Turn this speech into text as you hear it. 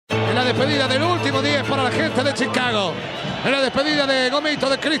despedida del último 10 para la gente de Chicago. En la despedida de Gomito,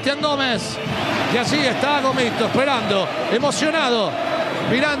 de Cristian Gómez. Y así está Gomito, esperando, emocionado,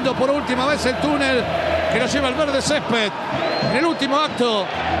 mirando por última vez el túnel que lo lleva al verde césped. En el último acto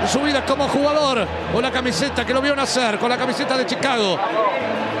de su vida como jugador, con la camiseta que lo vio nacer, con la camiseta de Chicago.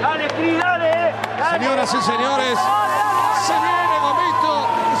 Dale, Cris, dale. Señoras y señores, se viene Gomito.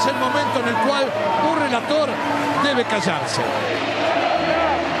 Es el momento en el cual un relator debe callarse.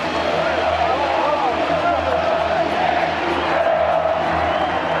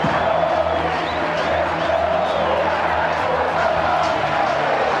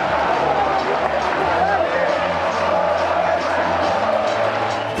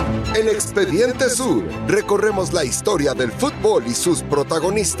 En Expediente Sur, recorremos la historia del fútbol y sus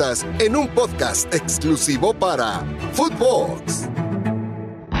protagonistas en un podcast exclusivo para Footbox.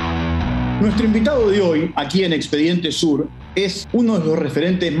 Nuestro invitado de hoy, aquí en Expediente Sur, es uno de los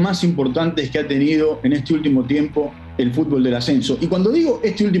referentes más importantes que ha tenido en este último tiempo el fútbol del ascenso. Y cuando digo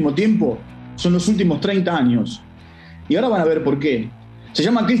este último tiempo, son los últimos 30 años. Y ahora van a ver por qué. Se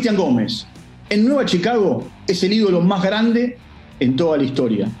llama Cristian Gómez. En Nueva Chicago es el ídolo más grande en toda la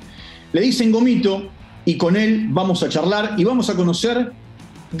historia. Le dicen Gomito y con él vamos a charlar y vamos a conocer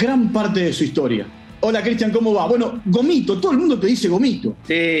gran parte de su historia. Hola Cristian, ¿cómo va? Bueno, Gomito, todo el mundo te dice Gomito.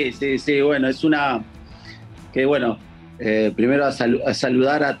 Sí, bueno, es una... que bueno, primero a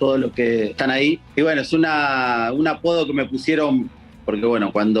saludar a todos los que están ahí. Y bueno, es un apodo que me pusieron porque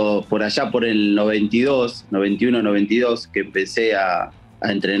bueno, cuando por allá por el 91-92, que empecé a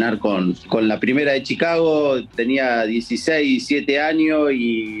entrenar con la primera de Chicago, tenía 16, 17 años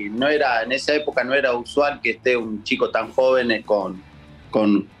y en esa época no era usual que esté un chico tan joven en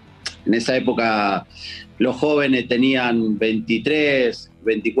esa época los jóvenes tenían 23,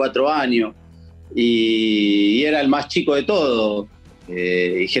 24 años y era el más chico de todo.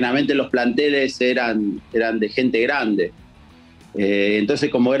 Y generalmente los planteles eran de gente grande.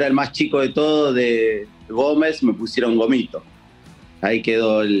 Entonces como era el más chico de todo de Gómez, me pusieron Gomito. Ahí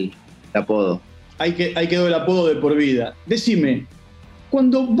quedó el apodo. Ahí quedó el apodo de por vida. Decime,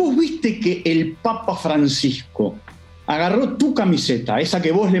 cuando vos viste que el Papa Francisco agarró tu camiseta, esa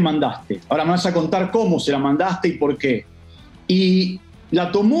que vos le mandaste, ahora me vas a contar cómo se la mandaste y por qué, y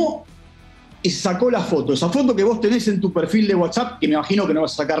la tomó y sacó la foto, esa foto que vos tenés en tu perfil de WhatsApp, que me imagino que no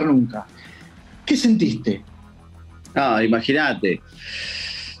vas a sacar nunca. ¿Qué sentiste? Imagínate.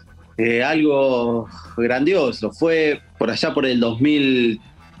 Algo grandioso. Fue por allá por el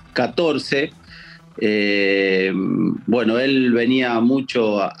 2014. Bueno, él venía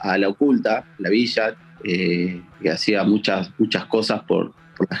mucho a la Oculta, la villa, que hacía muchas cosas por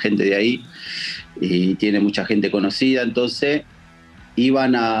la gente de ahí y tiene mucha gente conocida, entonces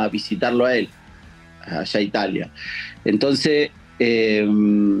iban a visitarlo a él, allá a Italia. Entonces,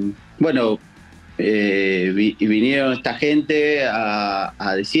 bueno, vinieron esta gente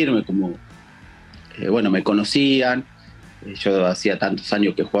a decirme como, bueno, me conocían, yo hacía tantos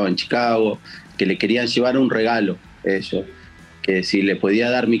años que jugaba en Chicago, que le querían llevar un regalo ellos, que si le podía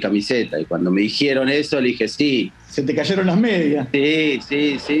dar mi camiseta, y cuando me dijeron eso le dije sí. Se te cayeron las medias.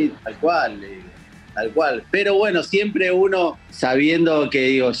 Sí, tal cual, pero bueno, siempre uno sabiendo que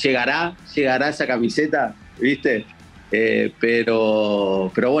digo, llegará esa camiseta, ¿viste?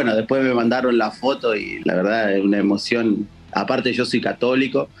 Pero bueno, después me mandaron la foto y la verdad es una emoción. Aparte yo soy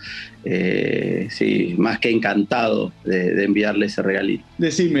católico, sí, más que encantado de enviarle ese regalito.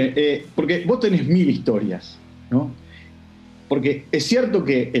 Decime, porque vos tenés 1000 historias, ¿no? Porque es cierto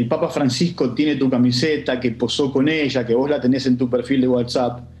que el Papa Francisco tiene tu camiseta, que posó con ella, que vos la tenés en tu perfil de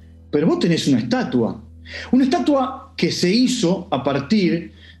WhatsApp, pero vos tenés una estatua que se hizo a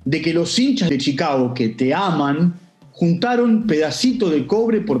partir de que los hinchas de Chicago que te aman juntaron pedacito de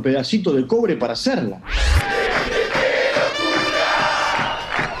cobre por pedacito de cobre para hacerla.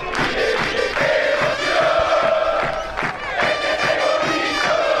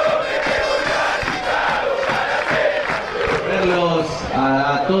 Verlos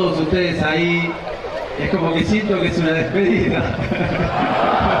a todos ustedes ahí, es como que siento que es una despedida.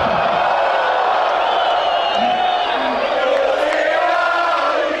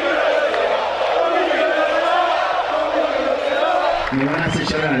 Me van a hacer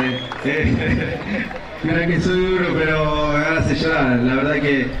llorar, Mira que soy duro, pero me van a hacer llorar. La verdad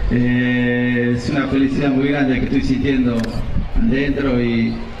que es una felicidad muy grande que estoy sintiendo adentro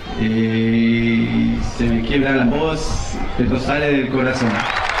y se me quiebra la voz, pero sale del corazón.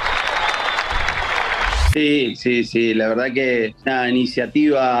 Sí, la verdad que una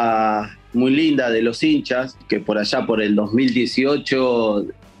iniciativa muy linda de los hinchas, que por allá por el 2018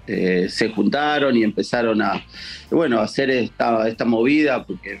 se juntaron y empezaron a hacer esta movida,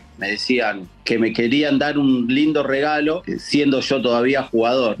 porque me decían que me querían dar un lindo regalo, siendo yo todavía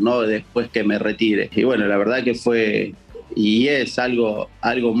jugador, ¿no? Después que me retire. Y bueno, la verdad que fue y es algo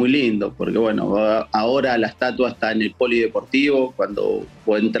muy lindo, porque bueno, ahora la estatua está en el polideportivo. Cuando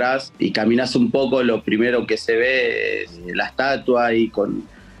vos entrás y caminás un poco, lo primero que se ve es la estatua, y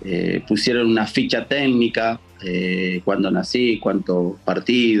pusieron una ficha técnica, cuando nací, cuántos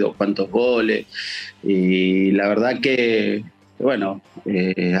partidos, cuántos goles, y la verdad que bueno,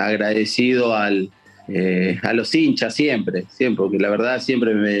 agradecido a los hinchas siempre, porque la verdad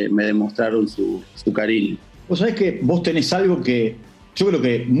siempre me demostraron su cariño. Vos sabés que vos tenés algo que yo creo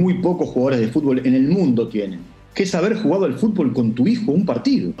que muy pocos jugadores de fútbol en el mundo tienen, que es haber jugado al fútbol con tu hijo un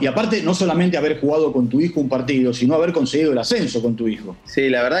partido. Y aparte, no solamente haber jugado con tu hijo un partido, sino haber conseguido el ascenso con tu hijo. Sí,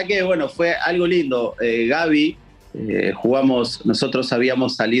 la verdad que bueno, fue algo lindo. Gaby, nosotros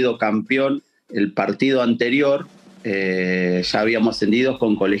habíamos salido campeón el partido anterior, ya habíamos ascendido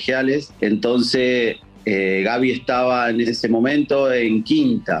con colegiales, entonces Gaby estaba en ese momento en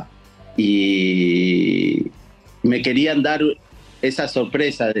quinta y me querían dar esa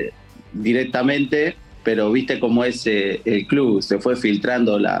sorpresa directamente, pero viste cómo es el club, se fue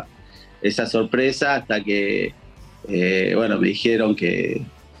filtrando esa sorpresa hasta que me dijeron que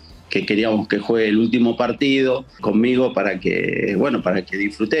queríamos que juegue el último partido conmigo para que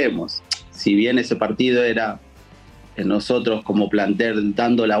disfrutemos. Si bien ese partido era nosotros como plantel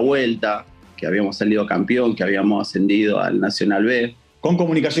dando la vuelta, que habíamos salido campeón, que habíamos ascendido al Nacional B. Con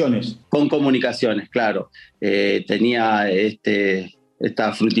comunicaciones. Con comunicaciones, claro. Tenía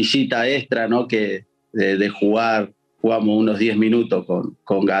esta frutillita extra, ¿no? Que de jugar, jugamos unos 10 minutos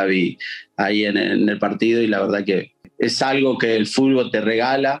con Gaby ahí en el partido, y la verdad que es algo que el fútbol te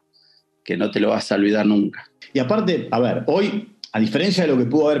regala, que no te lo vas a olvidar nunca. Y aparte, a ver, hoy, a diferencia de lo que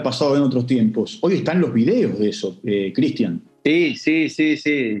pudo haber pasado en otros tiempos, hoy están los videos de eso, Cristian.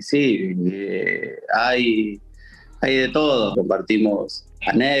 Sí. Hay de todo. Compartimos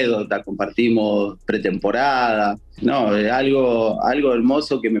anécdotas, compartimos pretemporada. No, es algo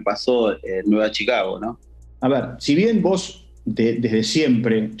hermoso que me pasó en Nueva Chicago, ¿no? A ver, si bien vos desde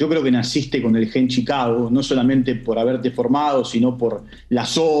siempre, yo creo que naciste con el gen Chicago, no solamente por haberte formado, sino por la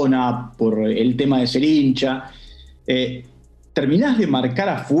zona, por el tema de ser hincha. ¿Terminás de marcar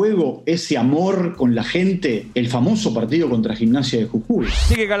a fuego ese amor con la gente, el famoso partido contra Gimnasia de Jujuy?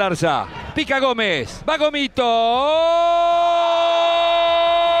 Sigue Galarza, pica Gómez, va Gomito.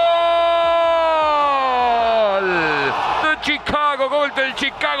 Chicago, gol del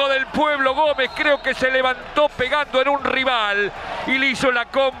Chicago del pueblo. Gómez creo que se levantó pegando en un rival y le hizo la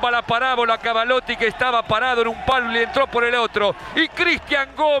comba, la parábola a Cavalotti, que estaba parado en un palo y le entró por el otro. Y Cristian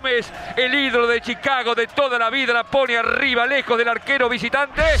Gómez, el ídolo de Chicago de toda la vida, la pone arriba, lejos del arquero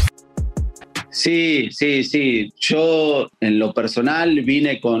visitante. Sí. Yo en lo personal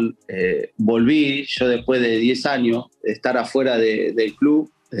vine volví, yo después de 10 años de estar afuera del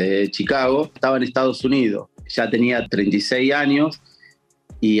club de Chicago, estaba en Estados Unidos. Ya tenía 36 años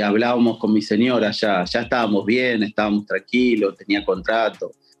y hablábamos con mi señora, ya estábamos bien, estábamos tranquilos, tenía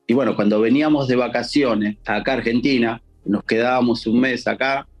contrato. Y bueno, cuando veníamos de vacaciones acá a Argentina, nos quedábamos un mes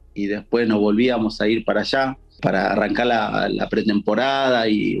acá y después nos volvíamos a ir para allá para arrancar la pretemporada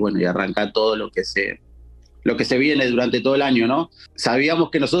y arrancar todo lo que se viene durante todo el año, ¿no?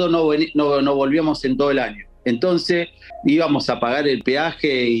 Sabíamos que nosotros no volvíamos en todo el año. Entonces íbamos a pagar el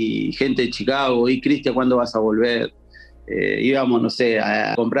peaje y gente de Chicago, y Cristian, ¿cuándo vas a volver? Íbamos, no sé,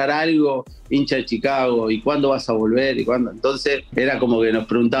 a comprar algo, hincha de Chicago, ¿y cuándo vas a volver? ¿Y cuándo? Entonces era como que nos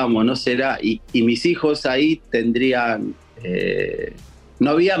preguntábamos, ¿no será? Y mis hijos ahí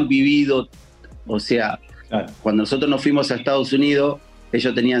no habían vivido, o sea, claro, cuando nosotros nos fuimos a Estados Unidos,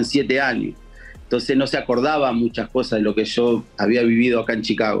 ellos tenían 7 años. Entonces no se acordaba muchas cosas de lo que yo había vivido acá en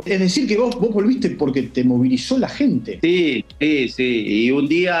Chicago. Es decir, que vos volviste porque te movilizó la gente. Sí. Y un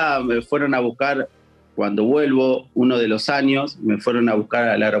día me fueron a buscar, cuando vuelvo, uno de los años, me fueron a buscar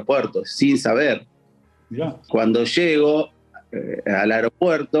al aeropuerto, sin saber. Mirá. Cuando llego al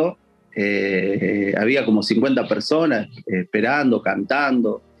aeropuerto, había como 50 personas esperando,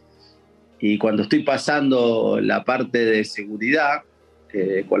 cantando. Y cuando estoy pasando la parte de seguridad,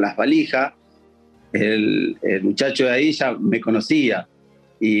 con las valijas, el muchacho de ahí ya me conocía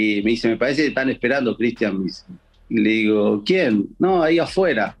y me dice, me parece que están esperando, Cristian. Le digo, ¿quién? No, ahí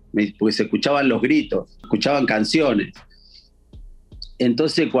afuera, porque se escuchaban los gritos, escuchaban canciones.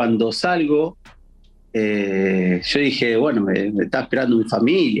 Entonces cuando salgo, yo dije, bueno, me está esperando mi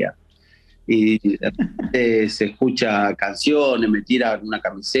familia. Y de repente se escucha canciones, me tiran una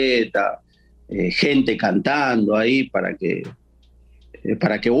camiseta, gente cantando ahí para que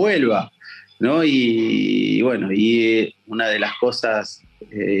para que vuelva, ¿no? Y bueno, y una de las cosas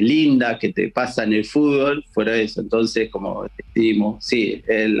lindas que te pasa en el fútbol fuera eso. Entonces, como decimos, sí,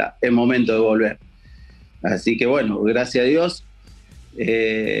 es momento de volver. Así que bueno, gracias a Dios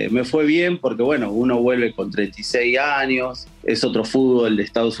me fue bien, porque bueno, uno vuelve con 36 años, es otro fútbol de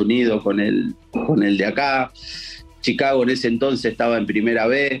Estados Unidos con el de acá. Chicago en ese entonces estaba en primera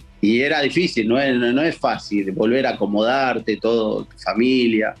B y era difícil, no es fácil volver a acomodarte, todo, tu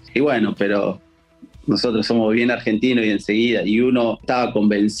familia. Y bueno, pero nosotros somos bien argentinos y enseguida, y uno estaba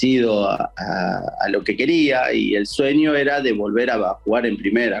convencido a lo que quería, y el sueño era de volver a jugar en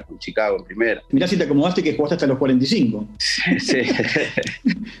primera, con Chicago en primera. Mirá si te acomodaste que jugaste hasta los 45. Sí.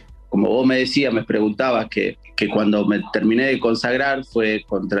 Como vos me decías, me preguntabas que cuando me terminé de consagrar fue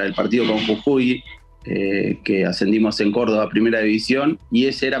contra el partido con Jujuy, que ascendimos en Córdoba a Primera División, y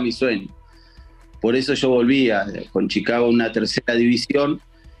ese era mi sueño. Por eso yo volvía con Chicago a una tercera división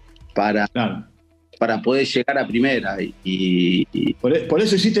para poder llegar a primera. Por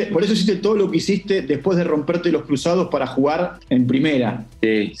eso hiciste todo lo que hiciste después de romperte los cruzados para jugar en primera.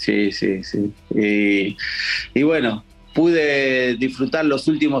 Sí. Y bueno, pude disfrutar los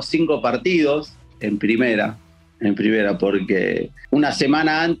últimos 5 partidos en primera, porque una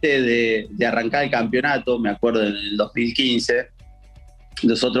semana antes de arrancar el campeonato, me acuerdo en el 2015,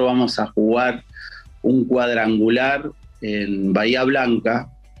 nosotros vamos a jugar un cuadrangular en Bahía Blanca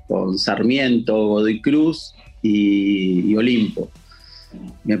con Sarmiento, Godoy Cruz y Olimpo.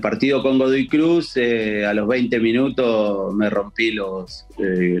 Mi partido con Godoy Cruz, a los 20 minutos me rompí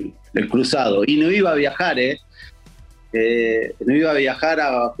el cruzado, y no iba a viajar, no iba a viajar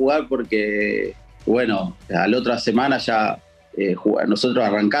a jugar porque, bueno, a la otra semana ya nosotros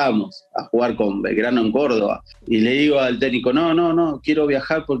arrancamos a jugar con Belgrano en Córdoba, y le digo al técnico, no, quiero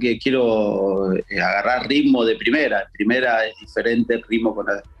viajar porque quiero agarrar ritmo de primera. Primera es diferente el ritmo con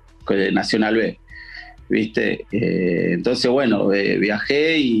el Nacional B, ¿viste? Entonces, bueno,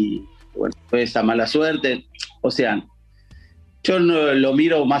 viajé y bueno, fue esa mala suerte. O sea, yo no lo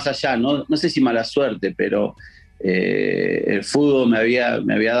miro más allá, no sé si mala suerte, pero el fútbol me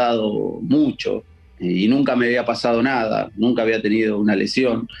había dado mucho, y nunca me había pasado nada, nunca había tenido una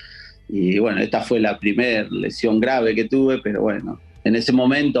lesión, y bueno, esta fue la primera lesión grave que tuve, pero bueno, en ese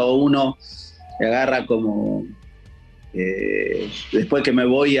momento uno se agarra como, después que me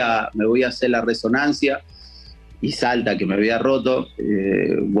voy a hacer la resonancia y salta que me había roto,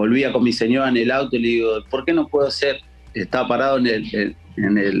 volvía con mi señora en el auto y le digo, ¿por qué no puedo ser? Estaba parado en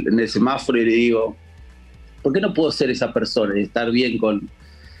el semáforo y le digo, ¿por qué no puedo ser esa persona y estar bien con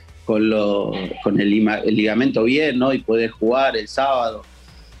el ligamento bien, ¿no? Y poder jugar el sábado,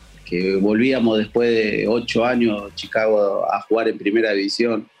 que volvíamos después de 8 años Chicago a jugar en primera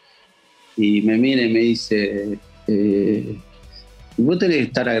división. Y me mira y me dice, vos tenés que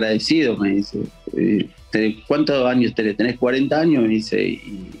estar agradecido, me dice. ¿Cuántos años tenés? ¿Tenés 40 años? Me dice,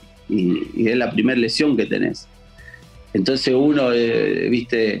 y es la primera lesión que tenés. Entonces uno,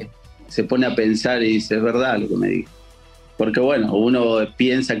 viste, se pone a pensar y dice, es verdad lo que me dijo. Porque bueno, uno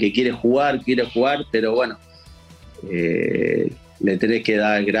piensa que quiere jugar, pero bueno, le tenés que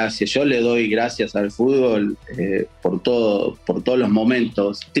dar gracias. Yo le doy gracias al fútbol por todos los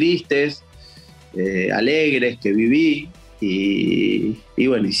momentos tristes, alegres que viví, y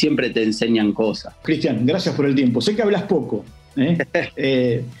bueno, y siempre te enseñan cosas. Cristian, gracias por el tiempo. Sé que hablas poco,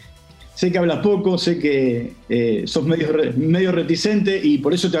 sé que sos medio reticente, y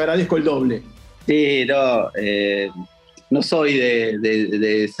por eso te agradezco el doble. Sí, no soy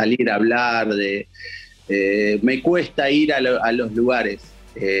de salir a hablar, me cuesta ir a los lugares,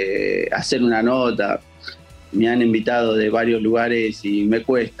 hacer una nota. Me han invitado de varios lugares y me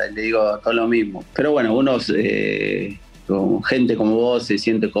cuesta, y le digo todo lo mismo. Pero bueno, uno con gente como vos se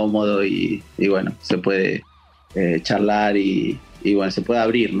siente cómodo, y bueno, se puede charlar y bueno, se puede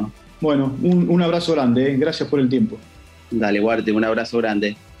abrir, ¿no? Bueno, un abrazo grande, gracias por el tiempo. Dale, Guarte, un abrazo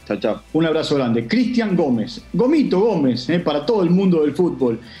grande. Chao. Un abrazo grande. Cristian Gómez, Gomito Gómez, para todo el mundo del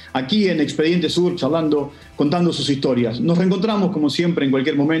fútbol, aquí en Expediente Sur, charlando, contando sus historias. Nos reencontramos, como siempre, en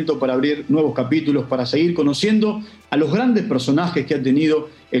cualquier momento para abrir nuevos capítulos, para seguir conociendo a los grandes personajes que ha tenido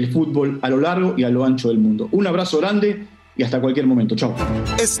el fútbol a lo largo y a lo ancho del mundo. Un abrazo grande y hasta cualquier momento. Chao.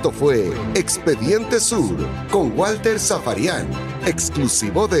 Esto fue Expediente Sur con Walter Zafarian,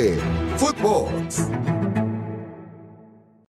 exclusivo de Footbox.